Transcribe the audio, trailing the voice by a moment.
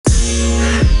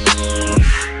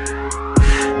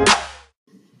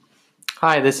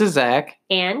Hi, this is Zach.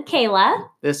 And Kayla.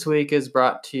 This week is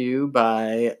brought to you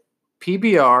by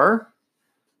PBR,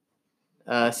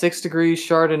 6 Degrees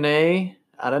Chardonnay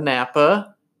out of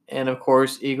Napa, and of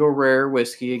course, Eagle Rare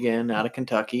Whiskey again out of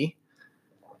Kentucky.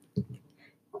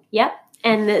 Yep.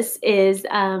 And this is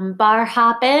bar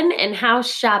hopping and house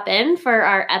shopping for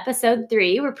our episode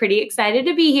 3. We're pretty excited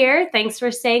to be here. Thanks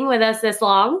for staying with us this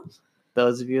long.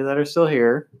 Those of you that are still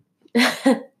here.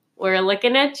 We're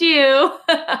looking at you.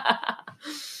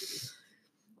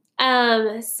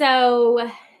 So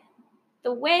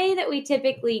the way that we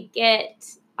typically get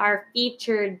our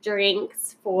featured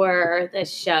drinks for the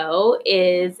show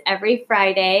is every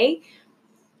Friday.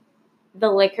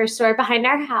 The liquor store behind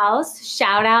our house,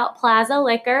 shout out Plaza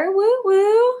Liquor, woo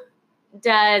woo,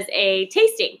 does a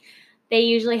tasting. They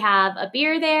usually have a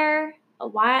beer there,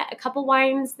 a couple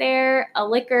wines there, a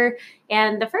liquor,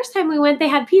 and the first time we went, they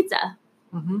had pizza.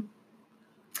 Mm-hmm.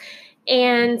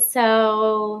 And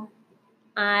so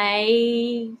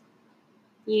I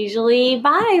usually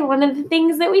buy one of the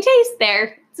things that we taste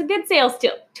there. It's a good sales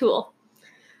tool,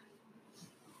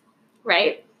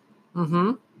 right?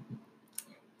 Mm-hmm.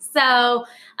 So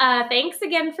thanks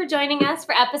again for joining us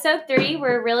for episode 3.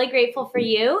 We're really grateful for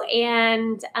you.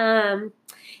 And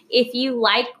if you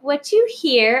like what you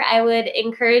hear, I would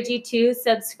encourage you to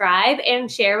subscribe and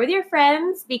share with your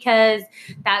friends because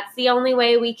that's the only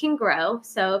way we can grow.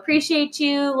 So appreciate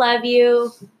you, love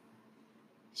you.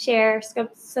 Share,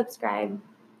 subscribe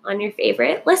on your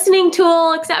favorite listening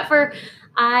tool, except for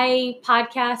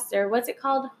iPodcasts or what's it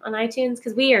called on iTunes?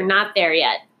 Because we are not there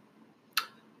yet.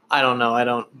 I don't know. I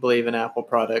don't believe in Apple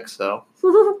products, so.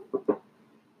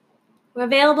 We're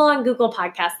available on Google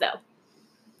Podcasts, though.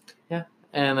 Yeah.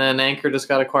 And then Anchor just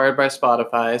got acquired by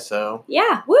Spotify, so.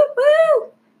 Yeah. Woo woo!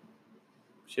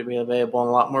 Should be available in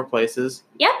a lot more places.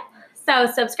 Yep. So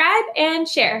subscribe and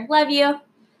share. Love you.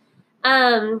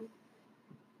 A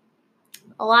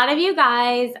lot of you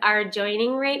guys are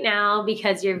joining right now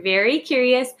because you're very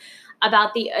curious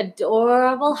about the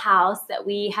adorable house that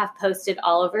we have posted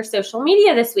all over social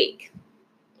media this week.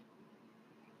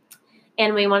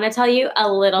 And we want to tell you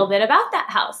a little bit about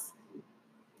that house.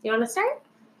 You want to start?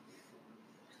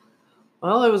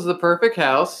 Well, it was the perfect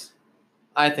house.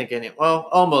 I think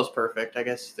almost perfect. I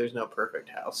guess there's no perfect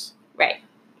house. Right.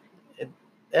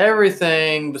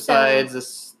 Everything besides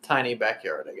this tiny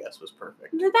backyard, I guess, was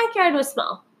perfect. The backyard was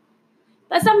small.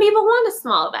 But some people want a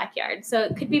small backyard, so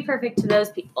it could be perfect to those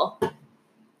people.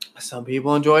 Some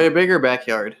people enjoy a bigger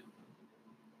backyard.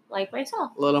 Like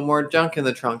myself. A little more junk in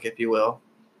the trunk, if you will.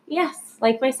 Yes,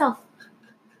 like myself.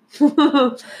 So,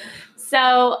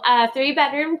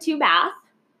 3-bedroom, 2-bath.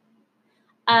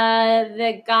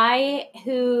 The guy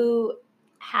who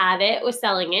had it, was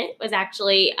selling it, was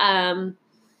actually a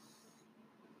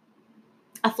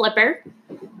flipper.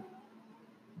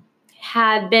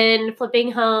 Had been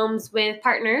flipping homes with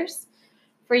partners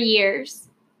for years,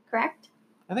 correct?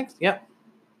 I think so, yep.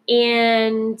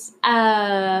 And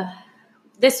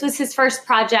this was his first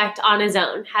project on his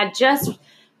own. Had just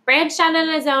branched out on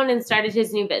his own and started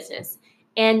his new business.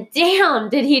 And damn,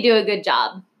 did he do a good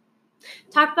job.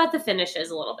 Talk about the finishes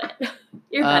a little bit.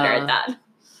 You're better at that.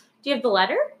 Do you have the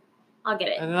letter? I'll get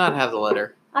it. I do not have the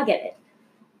letter. I'll get it.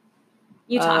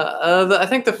 You talk. I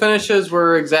think the finishes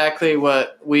were exactly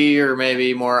what we, or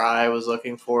maybe more I, was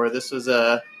looking for. This was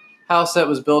a house that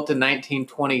was built in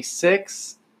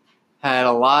 1926. Had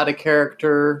a lot of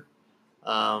character.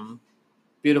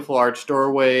 Beautiful arched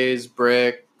doorways,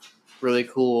 brick, really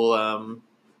cool.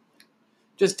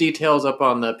 Just details up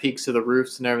on the peaks of the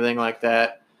roofs and everything like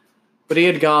that. But he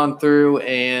had gone through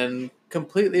and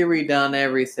completely redone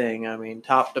everything. I mean,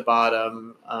 top to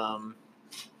bottom.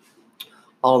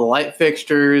 All the light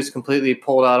fixtures, completely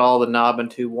pulled out all the knob and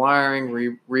tube wiring,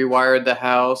 rewired the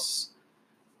house.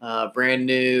 Brand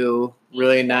new,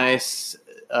 really nice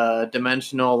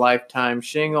dimensional lifetime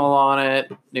shingle on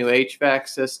it. New HVAC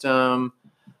system.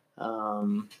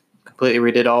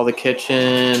 Completely redid all the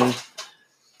kitchen.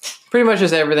 Pretty much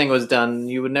just everything was done.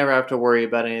 You would never have to worry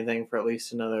about anything for at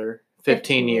least another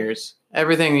 15 years.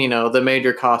 Everything, the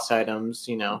major cost items,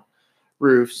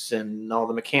 roofs and all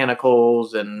the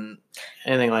mechanicals and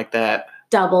anything like that.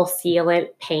 Double sealant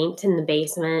paint in the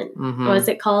basement. Mm-hmm. What was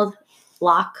it called?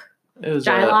 Lock? It was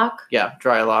dry lock? Yeah,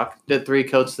 dry lock. Did 3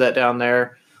 coats of that down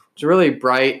there. It's a really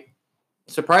bright,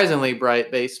 surprisingly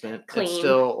bright basement. Clean. It's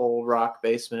still old rock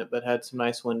basement, but had some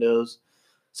nice windows.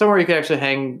 Somewhere you could actually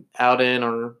hang out in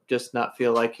or just not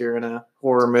feel like you're in a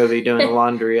horror movie doing the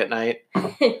laundry at night.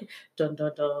 Dun,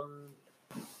 dun, dun.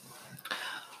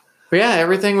 But yeah,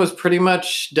 everything was pretty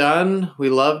much done. We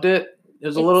loved it. It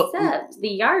was a little Except the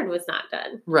yard was not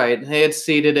done. right. They had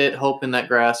seeded it, hoping that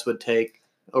grass would take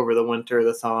over the winter.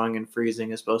 The thawing and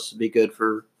freezing is supposed to be good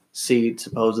for seed,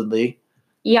 supposedly.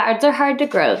 Yards are hard to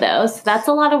grow, though, so that's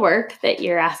a lot of work that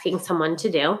you're asking someone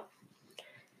to do.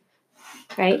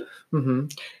 Right? Mm-hmm.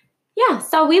 Yeah,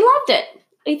 so we loved it.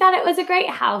 We thought it was a great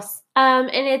house. And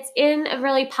it's in a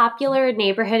really popular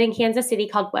neighborhood in Kansas City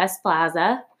called West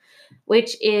Plaza,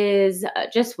 which is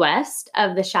just west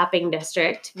of the shopping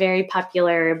district. Very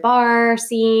popular bar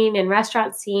scene and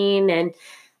restaurant scene, and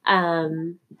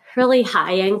really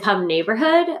high-income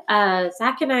neighborhood.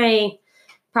 Zach and I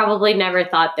probably never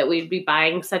thought that we'd be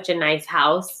buying such a nice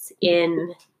house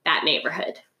in that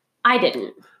neighborhood. I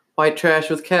didn't. White trash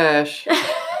with cash.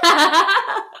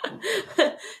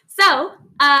 So,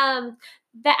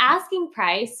 the asking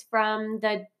price from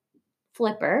the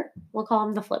flipper, we'll call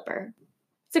him the flipper.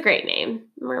 It's a great name.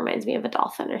 It reminds me of a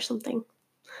dolphin or something.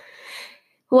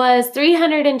 Was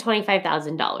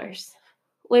 $325,000,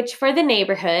 which for the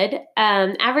neighborhood,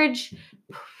 average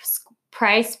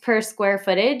price per square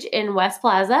footage in West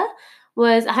Plaza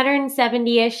was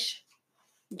 $170-ish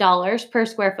per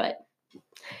square foot.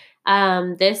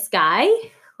 This guy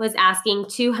was asking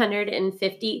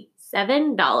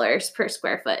 $257 per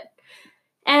square foot.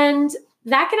 And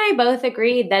Zach and I both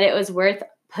agreed that it was worth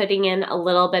putting in a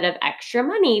little bit of extra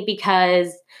money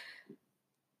because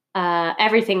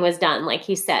everything was done, like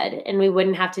he said, and we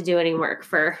wouldn't have to do any work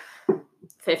for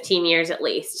 15 years at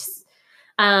least.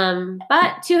 But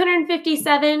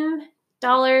 $257 to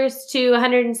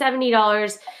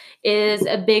 $170 is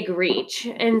a big reach.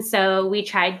 And so we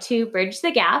tried to bridge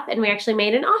the gap, and we actually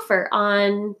made an offer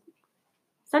on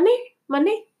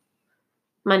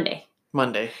Monday,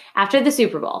 after the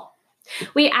Super Bowl.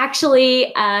 We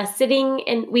actually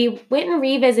we went and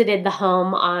revisited the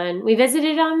home we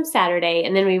visited on Saturday,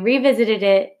 and then we revisited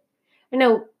it.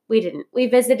 No, we didn't. We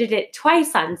visited it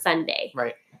twice on Sunday.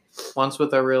 Right. Once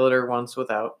with a realtor, once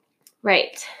without.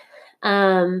 Right.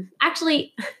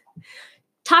 Actually,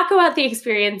 talk about the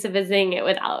experience of visiting it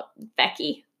without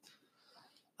Becky.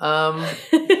 Of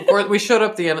course, we showed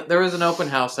up the end. There was an open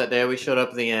house that day. We showed up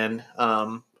at the end.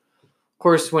 Of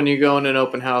course, when you go in an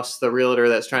open house, the realtor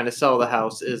that's trying to sell the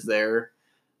house is there.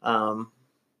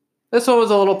 This one was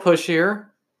a little pushier.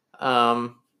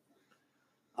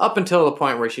 Up until the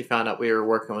point where she found out we were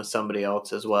working with somebody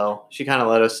else as well. She kind of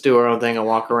let us do our own thing and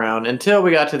walk around until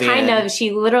we got to the end.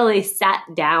 She literally sat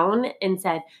down and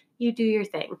said, "You do your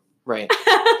thing." Right.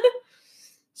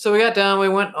 So we got down, we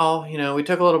went we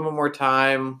took a little bit more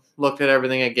time, looked at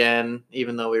everything again,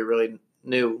 even though we really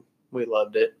knew we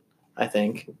loved it, I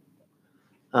think.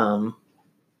 Then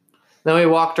we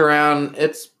walked around.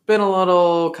 It's been a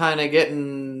little kind of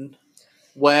getting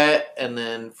wet and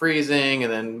then freezing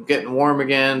and then getting warm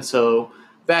again. So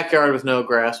backyard with no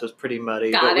grass was pretty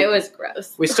muddy. God, it was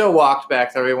gross. We still walked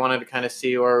back there. We wanted to kind of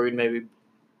see where we'd maybe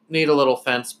need a little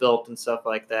fence built and stuff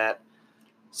like that.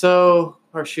 So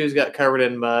our shoes got covered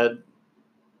in mud.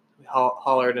 We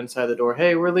hollered inside the door,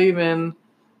 "Hey, we're leaving.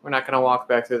 We're not going to walk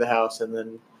back through the house." And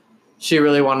then she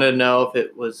really wanted to know if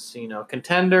it was,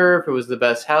 contender, if it was the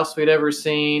best house we'd ever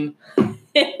seen.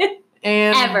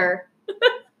 Ever.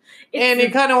 And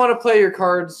you kind of want to play your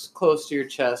cards close to your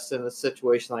chest in a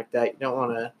situation like that. You don't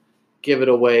want to give it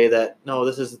away that, no,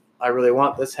 I really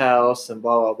want this house and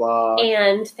blah, blah, blah.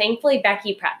 And thankfully,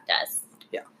 Becky prepped us.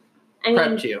 Yeah.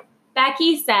 Prepped you.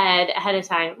 Becky said ahead of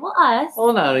time, us.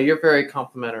 Well, no, you're a very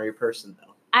complimentary person,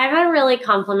 though. I'm a really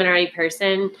complimentary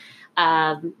person.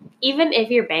 Even if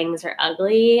your bangs are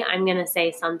ugly, I'm going to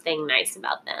say something nice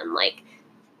about them. Like,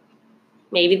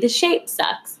 maybe the shape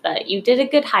sucks, but you did a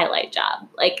good highlight job.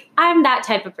 Like, I'm that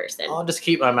type of person. I'll just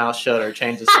keep my mouth shut or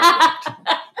change the subject.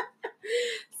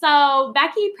 So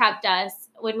Becky prepped us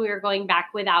when we were going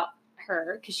back without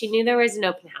her because she knew there was an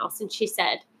open house. And she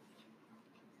said,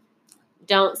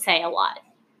 don't say a lot.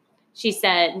 She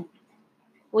said,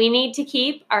 we need to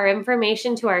keep our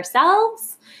information to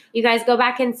ourselves. You guys go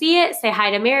back and see it. Say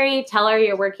hi to Mary. Tell her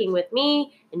you're working with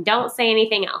me. And don't say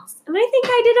anything else. And I think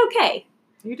I did okay.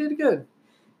 You did good.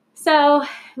 So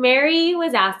Mary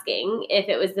was asking if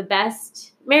it was the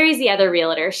best. Mary's the other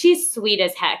realtor. She's sweet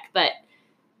as heck, but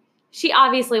she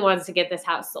obviously wants to get this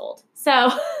house sold.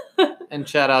 So. And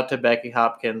shout out to Becky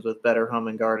Hopkins with Better Home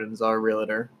and Gardens, our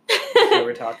realtor. That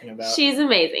we're talking about. She's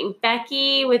amazing.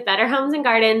 Becky with Better Homes and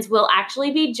Gardens will actually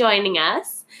be joining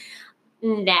us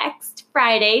next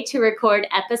Friday to record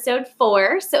episode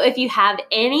 4. So if you have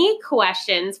any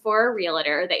questions for a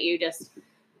realtor that you just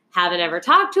haven't ever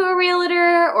talked to a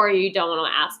realtor or you don't want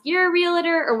to ask your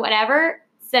realtor or whatever,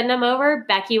 send them over.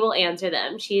 Becky will answer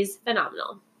them. She's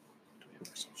phenomenal. Do we have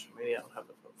social media? I don't have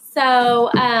the So,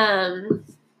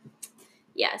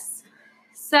 yes.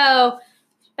 So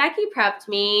Becky prepped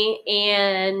me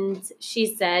and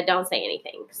she said, don't say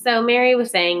anything. So Mary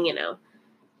was saying,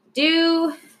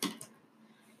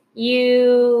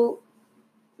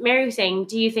 Mary was saying,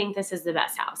 do you think this is the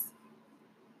best house?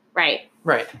 Right.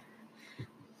 Right.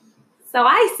 So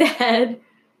I said,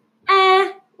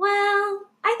 well,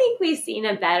 I think we've seen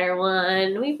a better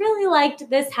one. We really liked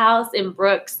this house in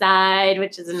Brookside,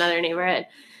 which is another neighborhood.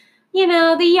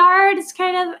 The yard is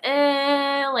kind of,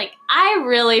 I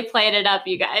really played it up,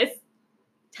 you guys.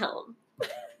 Tell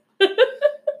them.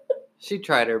 She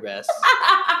tried her best.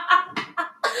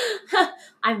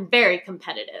 I'm very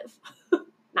competitive.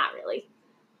 Not really.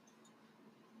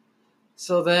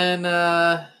 So then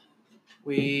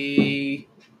we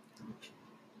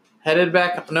headed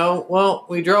back.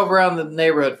 We drove around the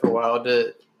neighborhood for a while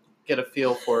to get a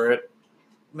feel for it.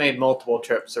 Made multiple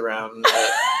trips around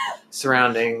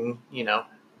surrounding,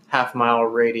 half-mile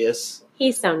radius.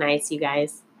 He's so nice, you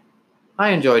guys.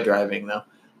 I enjoy driving, though.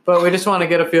 But we just want to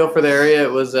get a feel for the area.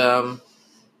 It was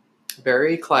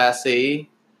very classy.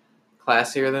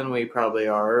 Classier than we probably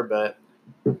are, but...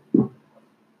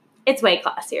 It's way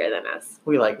classier than us.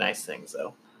 We like nice things,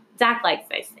 though. Zach likes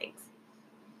nice things.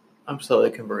 I'm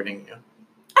slowly converting you.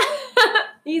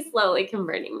 He's slowly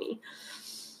converting me.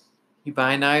 You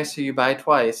buy nice or you buy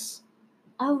twice.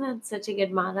 Oh, that's such a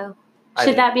good motto.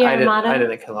 Should that be our motto? I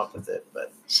didn't come up with it,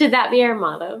 but... Should that be our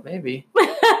motto? Maybe.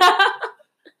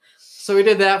 So we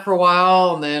did that for a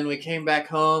while, and then we came back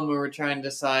home. We were trying to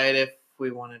decide if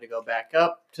we wanted to go back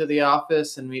up to the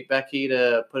office and meet Becky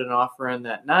to put an offer in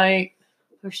that night.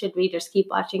 Or should we just keep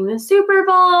watching the Super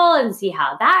Bowl and see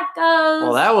how that goes?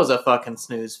 Well, that was a fucking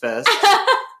snooze fest.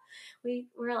 We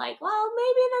were like, well,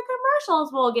 maybe the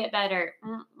commercials will get better.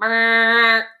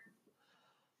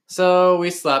 So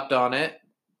we slept on it.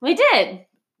 We did.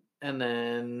 And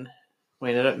then we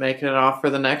ended up making an offer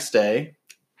the next day.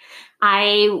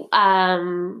 I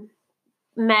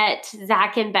met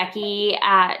Zach and Becky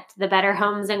at the Better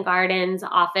Homes and Gardens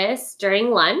office during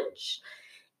lunch.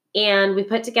 And we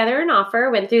put together an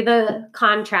offer, went through the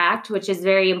contract, which is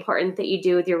very important that you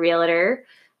do with your realtor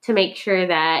to make sure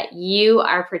that you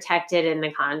are protected in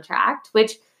the contract,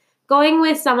 which going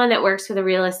with someone that works with a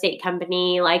real estate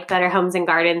company like Better Homes and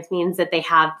Gardens means that they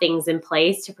have things in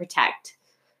place to protect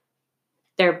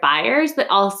their buyers, but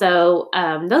also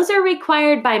those are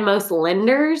required by most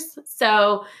lenders.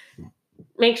 So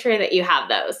make sure that you have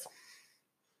those.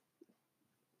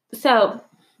 So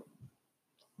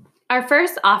our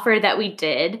first offer that we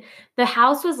did, the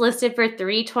house was listed for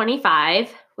 $325,000,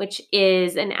 which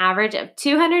is an average of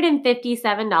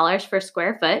 $257 per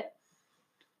square foot.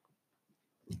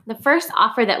 The first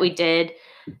offer that we did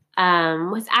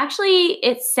was actually,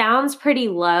 it sounds pretty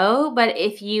low, but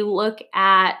if you look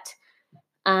at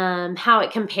how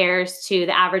it compares to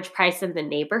the average price in the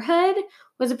neighborhood,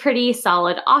 was a pretty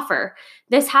solid offer.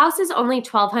 This house is only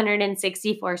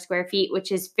 1,264 square feet,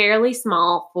 which is fairly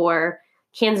small for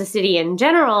Kansas City in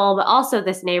general, but also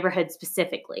this neighborhood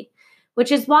specifically,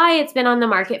 which is why it's been on the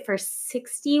market for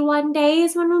 61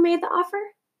 days when we made the offer.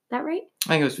 Is that right? I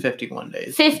think it was 51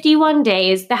 days. 51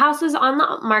 days. The house was on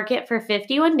the market for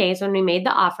 51 days when we made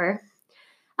the offer.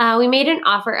 We made an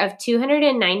offer of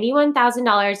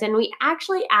 $291,000, and we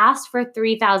actually asked for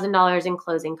 $3,000 in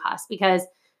closing costs because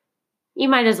you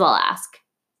might as well ask.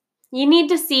 You need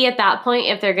to see at that point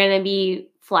if they're going to be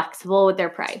flexible with their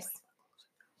price.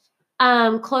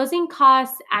 Closing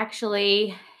costs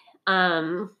actually,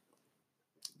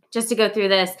 just to go through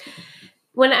this,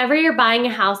 whenever you're buying a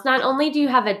house, not only do you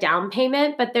have a down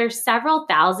payment, but there's several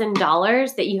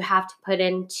 $1,000s that you have to put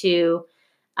into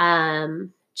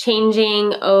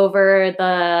changing over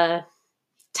the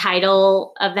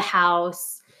title of the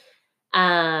house,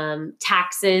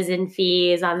 taxes and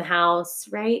fees on the house,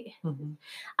 right? Mm-hmm.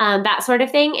 That sort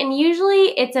of thing. And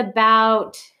usually it's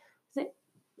about 5%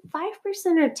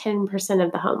 or 10%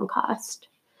 of the home cost.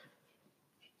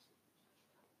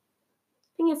 I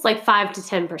think it's like 5 to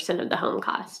 10% of the home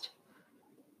cost.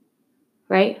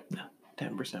 Right? No,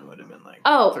 10% would have been like...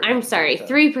 Oh, I'm sorry.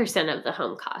 3% of the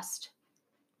home cost.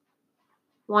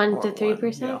 1 to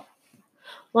 3%? Yeah.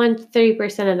 1 to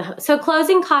 3% of the home. So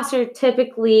closing costs are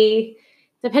typically,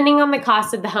 depending on the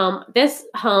cost of the home, this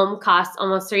home costs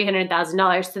almost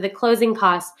 $300,000. So the closing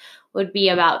cost would be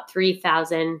about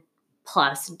 $3,000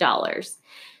 plus dollars.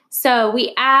 So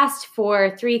we asked for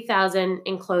 $3,000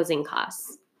 in closing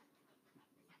costs.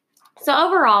 So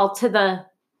overall, to the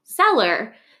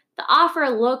seller, the offer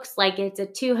looks like it's a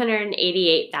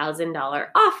 $288,000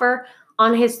 offer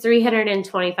on his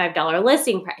 $325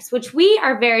 listing price, which we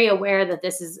are very aware that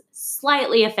this is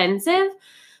slightly offensive,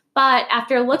 But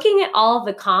after looking at all of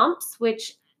the comps,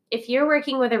 which if you're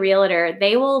working with a realtor,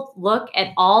 they will look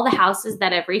at all the houses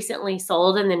that have recently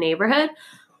sold in the neighborhood,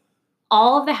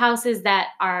 all of the houses that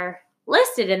are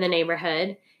listed in the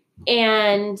neighborhood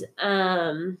and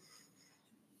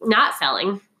not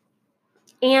selling.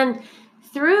 And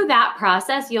through that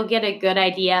process, you'll get a good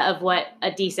idea of what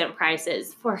a decent price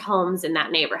is for homes in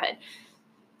that neighborhood.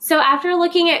 So after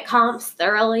looking at comps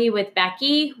thoroughly with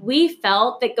Becky, we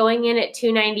felt that going in at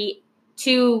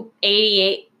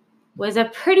 $288 was a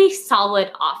pretty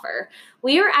solid offer.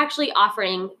 We were actually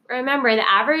offering, remember, the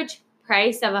average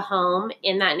price of a home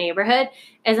in that neighborhood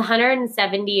is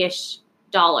 $170-ish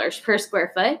per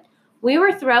square foot. We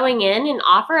were throwing in an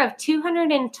offer of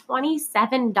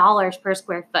 $227 per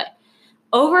square foot,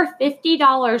 over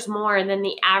 $50 more than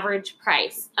the average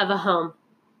price of a home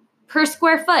per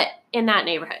square foot in that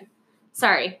neighborhood.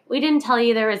 Sorry, we didn't tell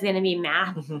you there was going to be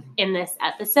math in this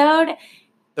episode.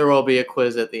 There will be a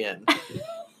quiz at the end.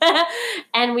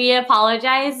 And we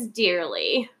apologize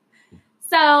dearly.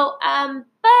 So,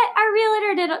 but our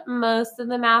realtor did most of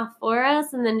the math for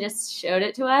us and then just showed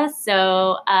it to us.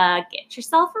 So, get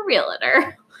yourself a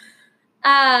realtor.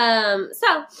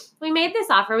 So we made this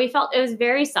offer. We felt it was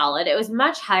very solid. It was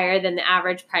much higher than the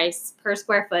average price per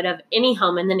square foot of any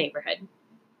home in the neighborhood.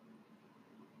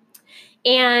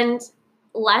 And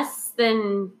less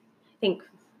than, I think,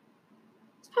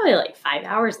 it's probably like 5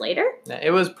 hours later.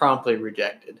 It was promptly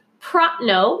rejected.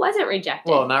 No, it wasn't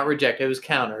rejected. Well, not rejected. It was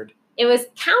countered. It was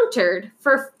countered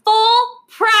for full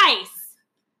price.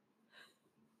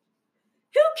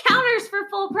 Who counters for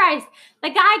full price? The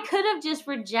guy could have just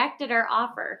rejected our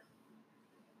offer.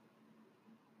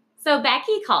 So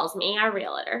Becky calls me, our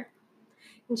realtor,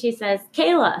 and she says,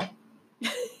 Kayla,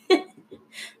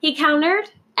 he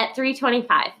countered at $325.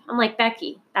 I'm like,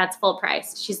 Becky, that's full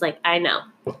price. She's like, I know.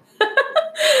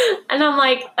 And I'm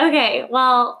like, okay,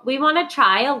 well, we want to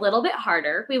try a little bit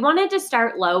harder. We wanted to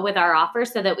start low with our offer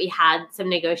so that we had some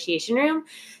negotiation room,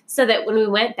 so that when we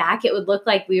went back, it would look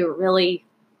like we were really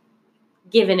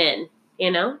giving in,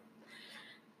 you know?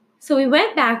 So we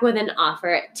went back with an offer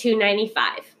at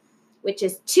 $295, which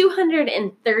is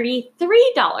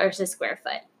 $233 a square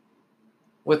foot.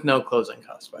 With no closing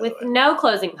costs, by the way. With no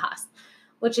closing costs,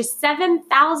 which is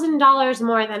 $7,000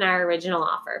 more than our original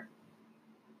offer.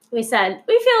 We said,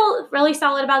 we feel really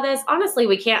solid about this. Honestly,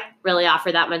 we can't really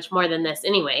offer that much more than this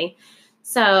anyway.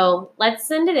 So let's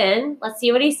send it in. Let's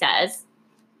see what he says.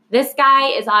 This guy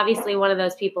is obviously one of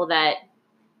those people that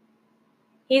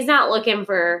he's not looking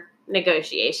for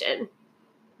negotiation.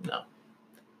 No.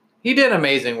 He did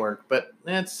amazing work, but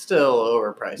it's still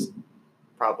overpriced.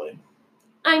 Probably.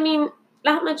 I mean,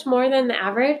 not much more than the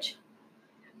average.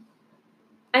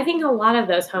 I think a lot of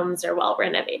those homes are well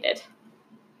renovated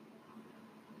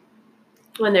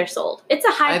when they're sold. It's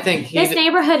a high. This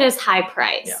neighborhood is high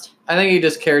priced. Yeah. I think he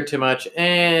just cared too much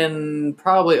and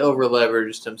probably over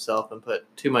leveraged himself and put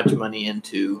too much money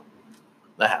into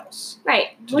the house.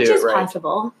 Right, which is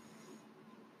possible.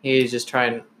 He's just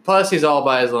trying. Plus, he's all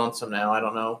by his lonesome now. I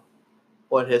don't know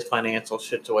what his financial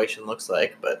situation looks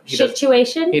like, but he doesn't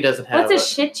have. What's a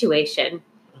situation?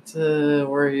 It's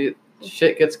where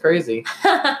shit gets crazy.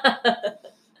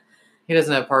 He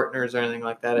doesn't have partners or anything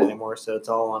like that anymore, so it's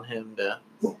all on him to.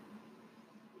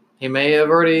 He may have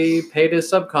already paid his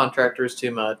subcontractors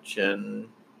too much, and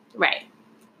right.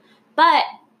 But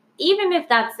even if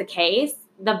that's the case,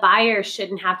 the buyer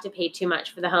shouldn't have to pay too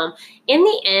much for the home. In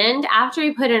the end, after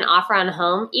you put an offer on a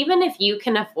home, even if you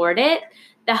can afford it,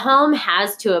 the home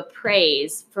has to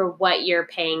appraise for what you're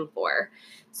paying for.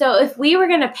 So if we were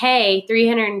going to pay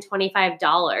 $325,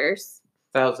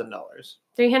 $1,000.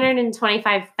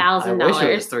 $325,000. I wish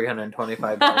it was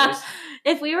 $325.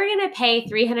 If we were going to pay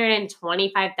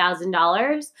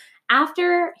 $325,000,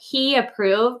 after he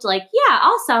approved, like, yeah,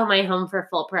 I'll sell my home for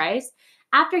full price.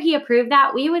 After he approved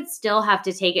that, we would still have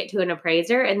to take it to an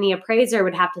appraiser, and the appraiser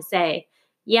would have to say,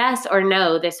 yes or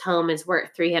no, this home is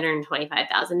worth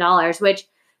 $325,000, which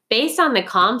based on the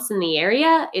comps in the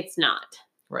area, it's not.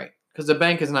 Right. Because the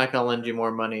bank is not going to lend you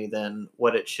more money than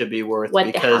what it should be worth.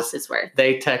 What the house is worth.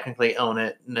 They technically own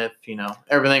it. And if,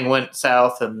 everything went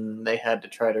south and they had to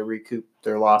try to recoup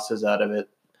their losses out of it,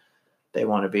 they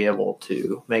want to be able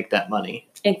to make that money.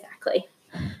 Exactly.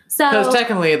 Because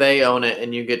technically they own it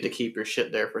and you get to keep your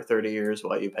shit there for 30 years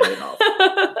while you pay it off.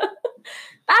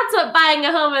 That's what buying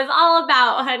a home is all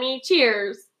about, honey.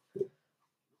 Cheers.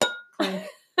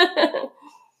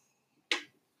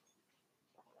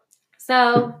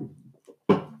 So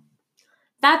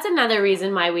that's another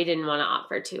reason why we didn't want to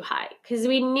offer too high, because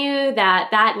we knew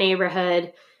that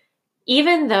neighborhood,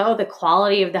 even though the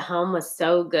quality of the home was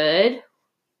so good,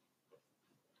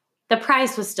 the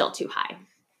price was still too high.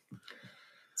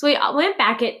 So we went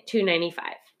back at $295.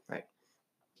 Right.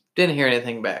 Didn't hear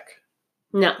anything back.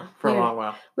 No. For a long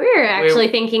while. We were actually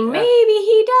thinking maybe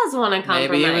he does want to compromise.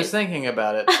 Maybe he was thinking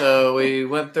about it. So we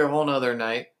went through a whole nother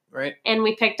night, right? And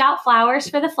we picked out flowers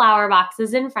for the flower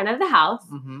boxes in front of the house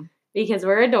because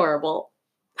we're adorable.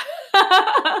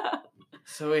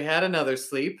 So we had another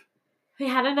sleep.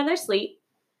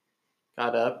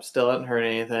 Got up, still hadn't heard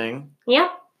anything.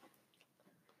 Yep.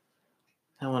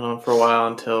 That went on for a while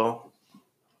until...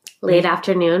 late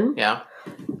afternoon. Yeah.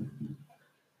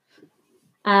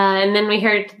 And then we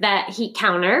heard that he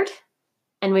countered,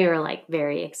 and we were like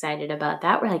very excited about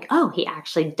that. We're like, oh, he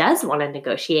actually does want to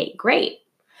negotiate. Great.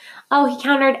 Oh, he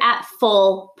countered at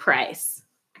full price.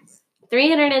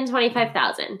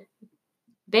 $325,000.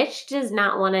 Bitch does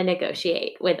not want to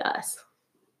negotiate with us.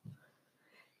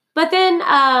 But then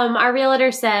our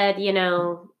realtor said,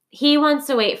 he wants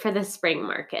to wait for the spring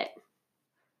market.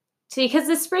 Because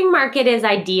the spring market is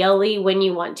ideally when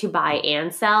you want to buy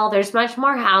and sell. There's much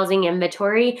more housing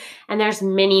inventory, and there's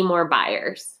many more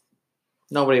buyers.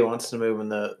 Nobody wants to move in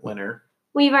the winter.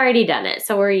 We've already done it,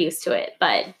 so we're used to it.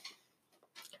 But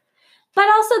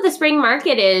also the spring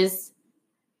market is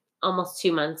almost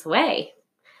 2 months away.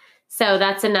 So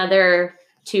that's another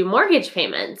 2 mortgage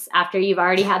payments after you've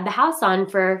already had the house on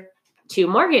for 2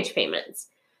 mortgage payments.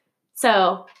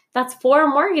 So that's 4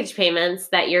 mortgage payments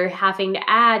that you're having to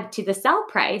add to the sell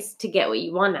price to get what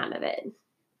you want out of it.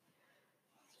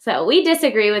 So we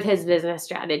disagree with his business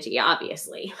strategy,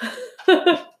 obviously.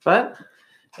 But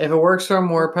if it works for him,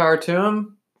 more power to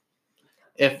him.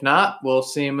 If not, we'll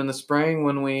see him in the spring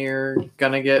when we're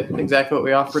going to get exactly what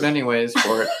we offered anyways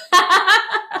for it.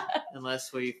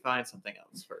 Unless we find something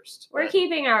else first. We're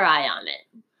keeping our eye on it.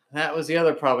 That was the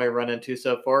other problem I run into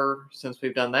so far since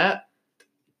we've done that.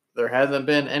 There hasn't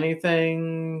been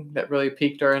anything that really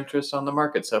piqued our interest on the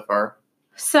market so far.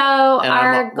 So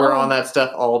we're on that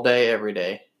stuff all day, every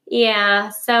day. Yeah,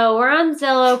 so we're on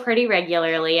Zillow pretty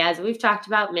regularly, as we've talked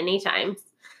about many times.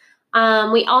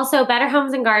 We also, Better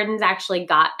Homes and Gardens actually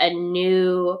got a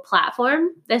new platform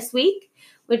this week,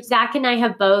 which Zach and I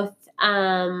have both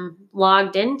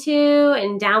logged into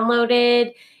and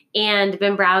downloaded and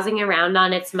been browsing around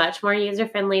on. It's much more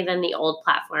user-friendly than the old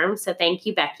platform. So thank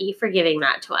you, Becky, for giving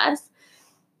that to us.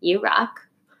 You rock.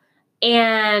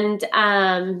 And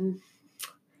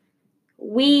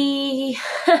we've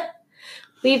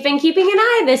been keeping an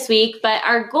eye this week, but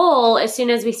our goal as soon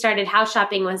as we started house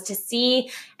shopping was to see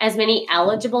as many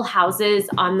eligible houses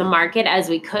on the market as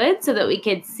we could so that we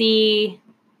could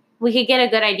get a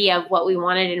good idea of what we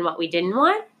wanted and what we didn't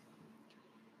want.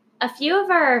 A few of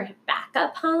our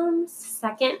backup homes,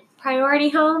 second priority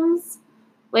homes,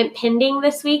 went pending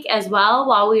this week as well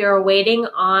while we were waiting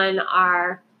on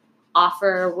our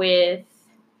offer with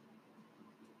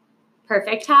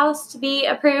Perfect House to be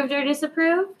approved or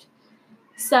disapproved.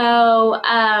 So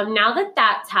now that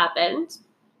that's happened,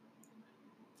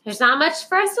 there's not much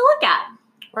for us to look at.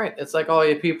 Right. It's like all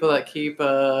you people that keep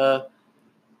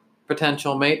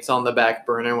potential mates on the back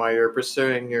burner while you're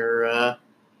pursuing your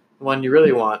one you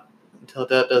really want until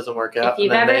that doesn't work out. If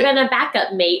you've ever been a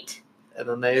backup mate.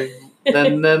 And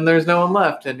then then there's no one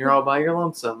left and you're all by your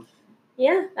lonesome.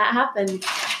 Yeah, that happened.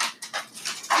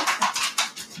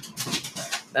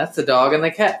 That's the dog and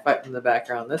the cat fight in the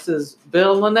background. This is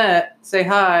Bill and Lynette. Say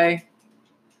hi.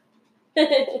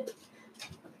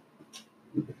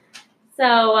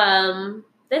 So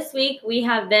this week we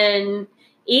have been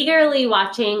eagerly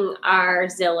watching our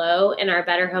Zillow and our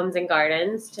Better Homes and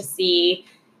Gardens to see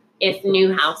if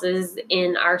new houses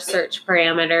in our search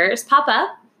parameters pop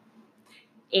up.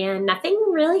 And nothing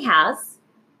really has.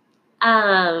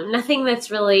 Nothing that's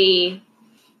really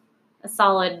a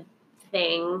solid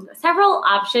thing. Several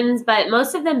options, but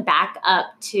most of them back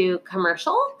up to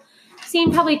commercial. I've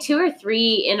seen probably 2 or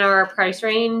 3 in our price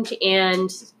range,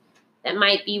 and that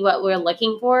might be what we're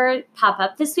looking for pop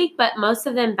up this week, but most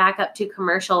of them back up to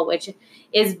commercial, which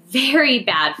is very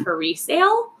bad for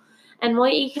resale. And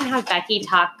you can have Becky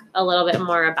talk a little bit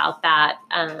more about that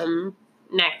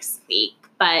next week.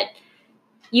 But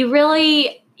you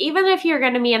really, even if you're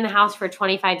going to be in the house for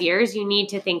 25 years, you need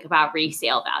to think about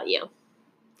resale value.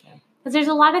 Because there's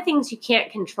a lot of things you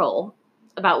can't control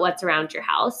about what's around your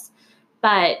house,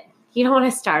 but you don't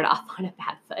want to start off on a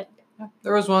bad foot.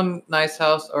 There was one nice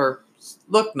house, or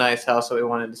looked nice house that we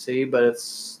wanted to see, but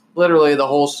it's literally the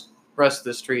whole rest of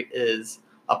the street is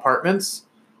apartments,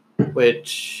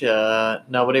 which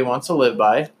nobody wants to live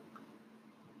by.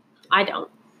 I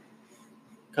don't.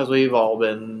 Because we've all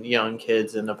been young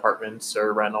kids in apartments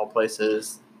or rental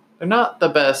places. They're not the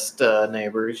best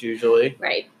neighbors usually.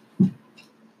 Right.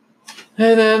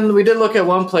 And then we did look at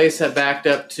one place that backed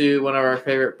up to one of our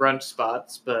favorite brunch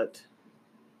spots, but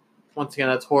once again,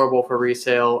 that's horrible for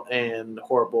resale and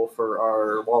horrible for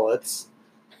our wallets.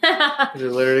 We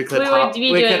literally could would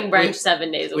be doing brunch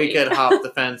 7 days a week. We could hop the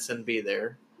fence and be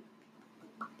there.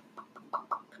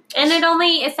 And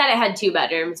it said it had 2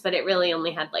 bedrooms, but it really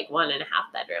only had like 1.5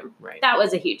 bedroom. Right. That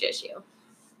was a huge issue.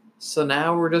 So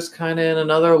now we're just kind of in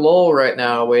another lull right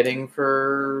now, waiting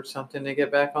for something to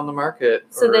get back on the market.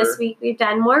 So this week we've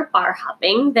done more bar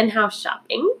hopping than house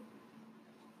shopping.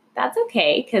 That's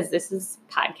okay, because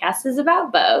podcast is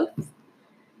about both.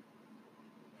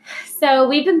 So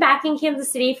we've been back in Kansas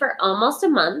City for almost a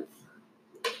month.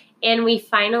 And we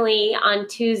finally, on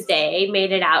Tuesday,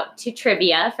 made it out to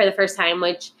trivia for the first time,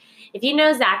 which, if you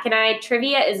know Zach and I,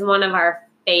 trivia is one of our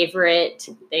favorite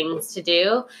things to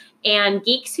do. And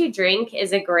Geeks Who Drink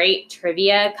is a great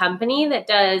trivia company that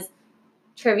does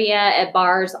trivia at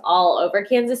bars all over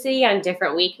Kansas City on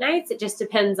different weeknights. It just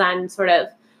depends on sort of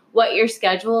what your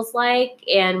schedule's like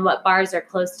and what bars are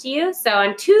close to you. So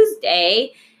on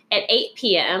Tuesday at 8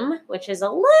 p.m., which is a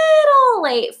little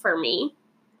late for me.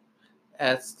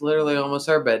 That's literally almost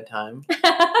our bedtime,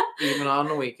 even on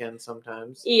the weekend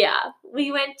sometimes. Yeah.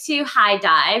 We went to High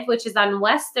Dive, which is on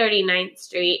West 39th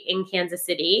Street in Kansas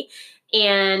City.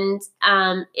 And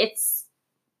it's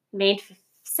made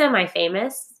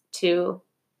semi-famous to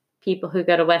people who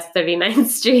go to West 39th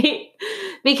Street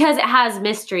because it has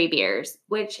mystery beers,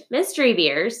 which mystery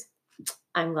beers,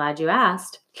 I'm glad you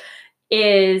asked,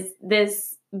 is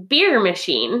this beer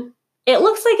machine. It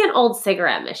looks like an old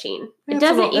cigarette machine. It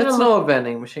doesn't even look... It's an old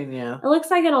vending machine, yeah. It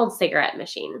looks like an old cigarette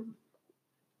machine.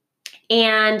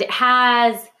 And it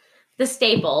has the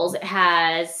staples. It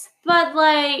has Bud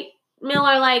Light,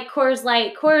 Miller Lite, Coors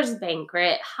Light, Coors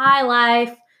Banquet, High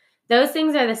Life. Those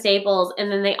things are the staples.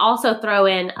 And then they also throw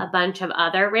in a bunch of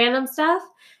other random stuff.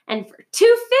 And for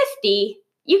 $2.50,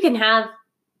 you can have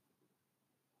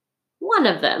one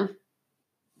of them.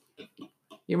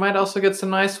 You might also get some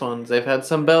nice ones. They've had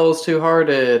some Bell's Two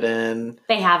Hearted, and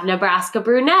they have Nebraska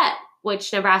Brunette,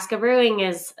 which Nebraska Brewing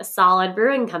is a solid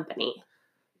brewing company.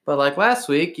 But like last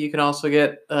week, you can also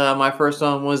get, my first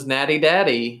one was Natty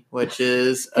Daddy, which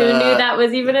is... Who knew that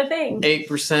was even a thing?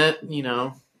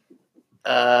 8%,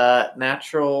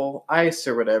 natural ice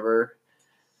or whatever.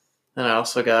 And I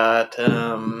also got,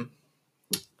 I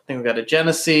think we got a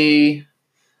Genesee.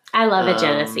 I love a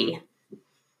Genesee.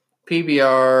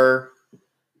 PBR.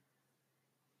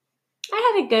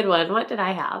 I had a good one. What did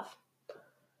I have?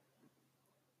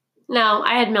 No,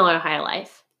 I had Miller High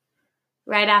Life.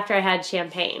 Right after I had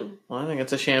champagne. Well, I think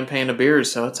it's a champagne of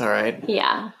beers, so it's all right.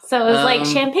 Yeah. So it was like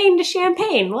champagne to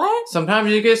champagne. What?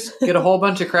 Sometimes you just get a whole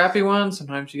bunch of crappy ones.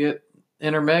 Sometimes you get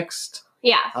intermixed.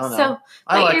 Yeah. I don't know. So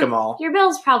I like them all. Your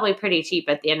bill's probably pretty cheap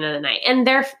at the end of the night. And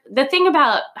the thing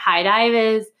about High Dive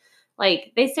is,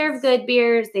 like, they serve good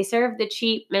beers. They serve the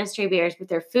cheap mystery beers, but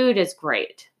their food is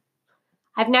great.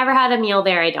 I've never had a meal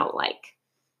there I don't like.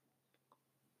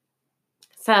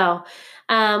 So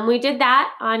we did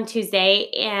that on Tuesday,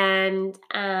 and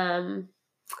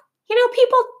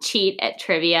people cheat at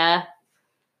trivia.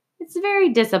 It's very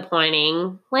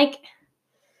disappointing. Like,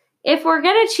 if we're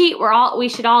gonna cheat, we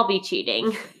should all be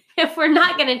cheating. If we're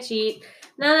not gonna cheat,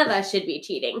 none of us should be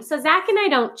cheating. So Zach and I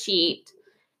don't cheat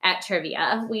at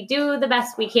trivia. We do the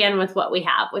best we can with what we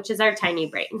have, which is our tiny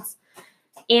brains.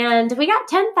 And we got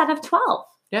 10th out of 12.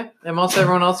 Yeah, and most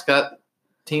everyone else got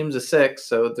teams of 6,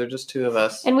 so they're just 2 of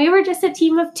us. And we were just a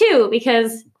team of 2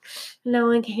 because no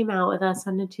one came out with us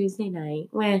on a Tuesday night.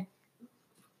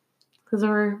 Because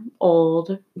we're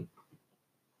old.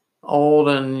 Old,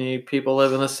 and people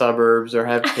live in the suburbs or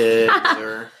have kids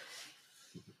or...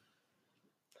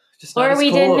 Just not or as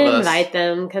we cool didn't of invite us.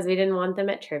 them because we didn't want them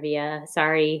at trivia.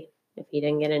 Sorry if you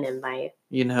didn't get an invite.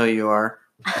 You know who you are.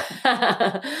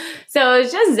 So it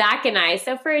was just Zach and I.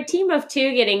 So for a team of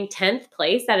 2 getting 10th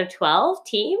place out of 12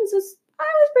 teams, I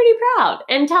was pretty proud.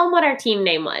 And tell them what our team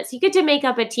name was. You get to make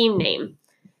up a team name.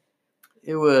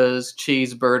 It was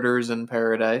Cheeseburgers in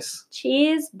Paradise.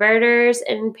 Cheeseburgers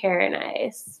in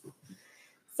Paradise.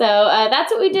 So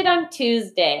that's what we did on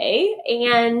Tuesday.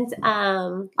 And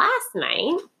last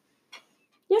night,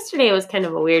 yesterday was kind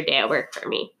of a weird day at work for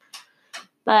me.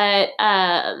 But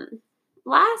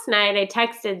last night I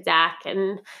texted Zach,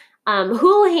 and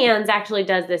Houlihan's actually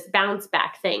does this bounce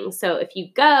back thing. So if you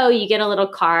go, you get a little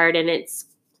card and it's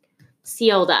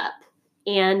sealed up.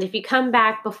 And if you come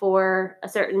back before a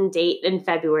certain date in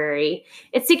February,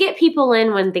 it's to get people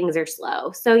in when things are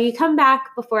slow. So you come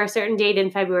back before a certain date in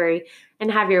February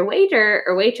and have your waiter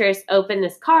or waitress open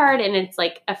this card, and it's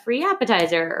like a free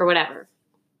appetizer or whatever.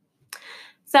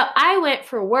 So I went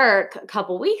for work a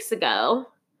couple weeks ago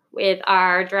with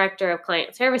our director of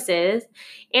client services,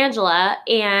 Angela,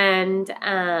 and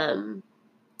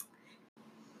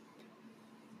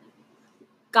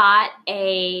got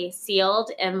a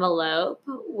sealed envelope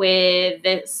with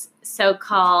this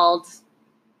so-called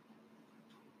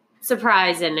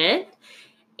surprise in it.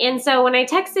 And so when I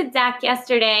texted Zach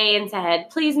yesterday and said,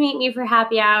 please meet me for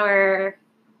happy hour,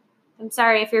 I'm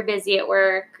sorry if you're busy at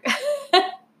work.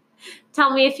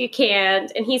 Tell me if you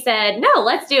can't. And he said, no,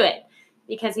 let's do it,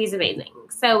 because he's amazing.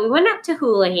 So we went up to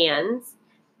Houlihan's,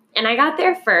 and I got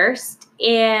there first,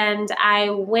 and I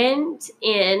went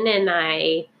in and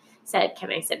I said, can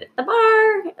I sit at the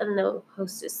bar? And the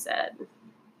hostess said, the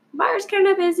bar's kind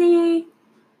of busy.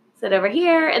 Sit over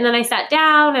here. And then I sat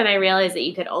down and I realized that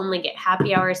you could only get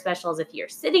happy hour specials if you're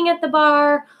sitting at the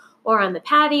bar or on the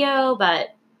patio, but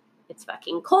it's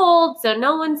fucking cold, so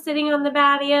no one's sitting on the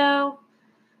patio.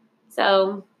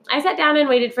 So I sat down and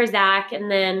waited for Zach,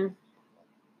 and then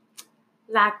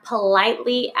Zach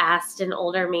politely asked an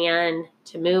older man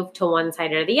to move to one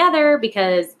side or the other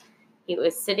because he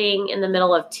was sitting in the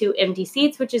middle of two empty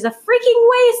seats, which is a freaking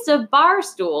waste of bar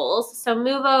stools. So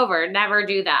move over. Never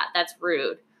do that. That's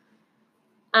rude.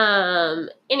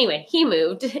 Anyway, he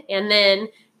moved, and then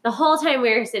the whole time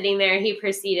we were sitting there, he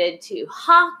proceeded to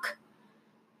hawk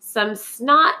some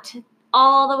snot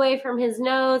all the way from his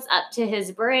nose up to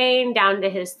his brain, down to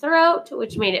his throat,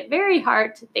 which made it very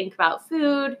hard to think about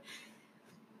food.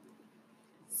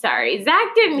 Sorry,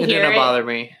 Zach didn't hear it. It didn't bother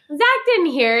me. Zach didn't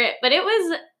hear it, but it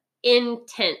was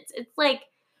intense. It's like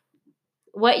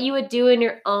what you would do in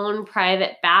your own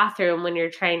private bathroom when you're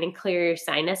trying to clear your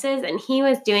sinuses, and he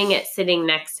was doing it sitting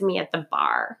next to me at the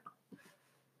bar.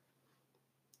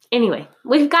 Anyway,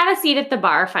 we've got a seat at the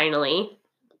bar finally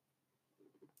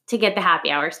to get the happy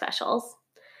hour specials,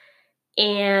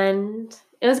 and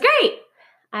it was great.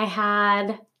 I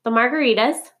had the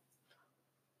margaritas,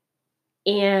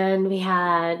 and we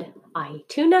had ahi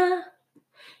tuna,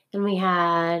 and we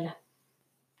had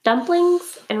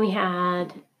dumplings, and we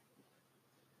had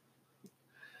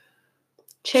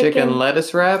chicken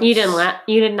lettuce wraps. You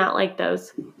did not like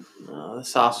those. The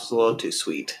sauce was a little too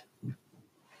sweet.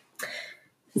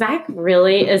 Zach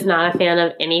really is not a fan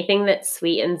of anything that's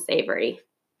sweet and savory.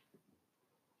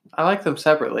 I like them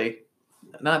separately,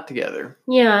 not together.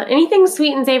 Yeah, anything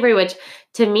sweet and savory, which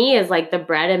to me is like the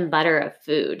bread and butter of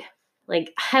food.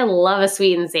 Like, I love a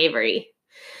sweet and savory.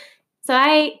 So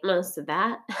I ate most of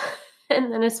that.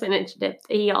 And then a spinach dip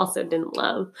that he also didn't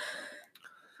love.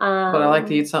 But I like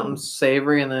to eat something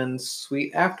savory and then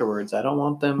sweet afterwards. I don't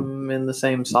want them in the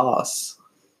same sauce.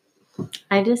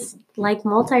 I just like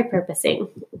multi-purposing,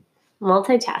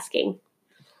 multitasking.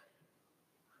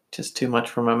 Just too much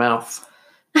for my mouth.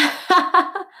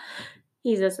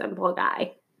 He's a simple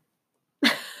guy.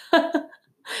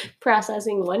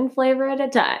 Processing one flavor at a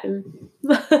time.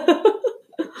 So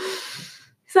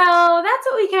that's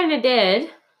what we kind of did.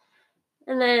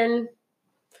 And then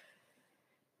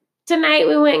tonight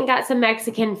we went and got some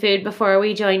Mexican food before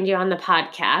we joined you on the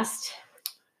podcast.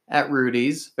 At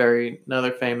Rudy's,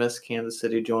 another famous Kansas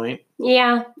City joint.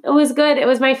 Yeah, it was good. It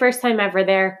was my first time ever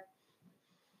there.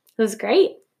 It was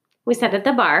great. We sat at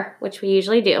the bar, which we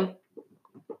usually do.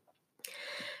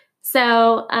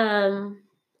 So,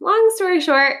 long story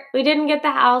short, we didn't get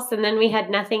the house, and then we had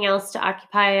nothing else to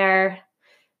occupy our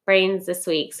brains this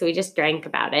week, so we just drank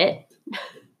about it.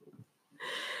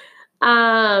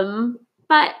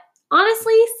 But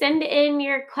honestly, send in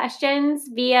your questions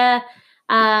via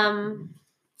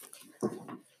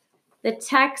the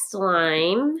text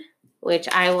line, which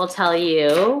I will tell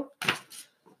you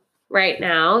right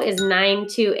now is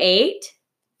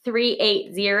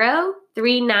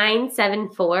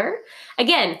 928-380-3974.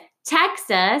 Again,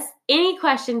 text us any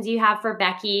questions you have for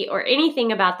Becky or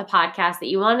anything about the podcast that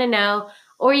you want to know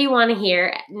or you want to hear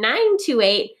at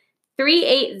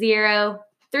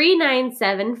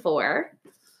 928-380-3974.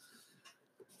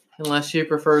 Unless you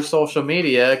prefer social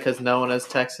media, because no one has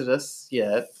texted us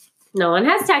yet. No one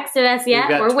has texted us yet.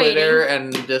 We're Twitter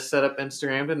waiting. And just set up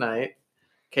Instagram tonight.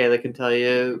 Kayla can tell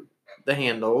you the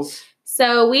handles.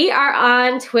 So we are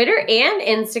on Twitter and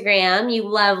Instagram, you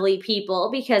lovely people,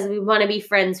 because we want to be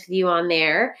friends with you on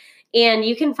there. And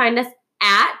you can find us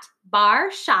at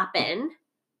Bar Shoppin'.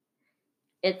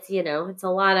 It's, it's a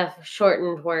lot of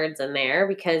shortened words in there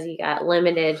because you got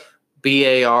limited.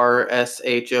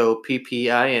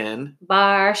 BARSHOPPIN.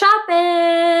 Bar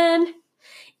Shoppin'.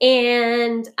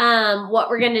 And what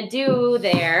we're going to do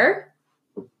there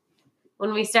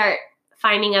when we start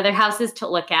finding other houses to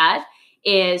look at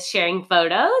is sharing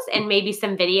photos and maybe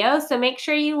some videos. So make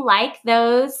sure you like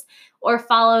those or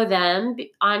follow them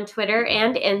on Twitter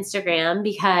and Instagram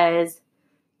because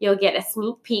you'll get a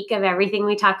sneak peek of everything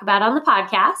we talk about on the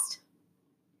podcast.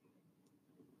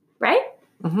 Right?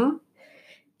 Mm-hmm.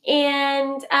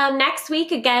 And next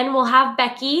week, again, we'll have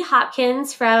Becky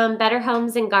Hopkins from Better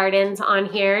Homes and Gardens on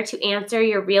here to answer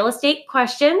your real estate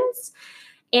questions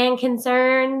and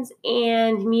concerns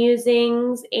and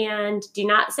musings. And do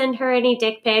not send her any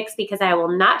dick pics because I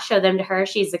will not show them to her.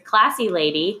 She's a classy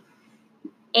lady.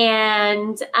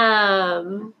 And that's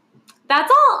all,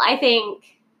 I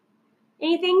think.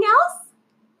 Anything else?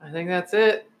 I think that's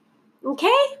it.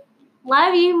 Okay.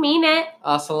 Love you. Mean it.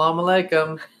 Assalamu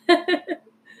alaikum.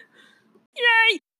 Yay!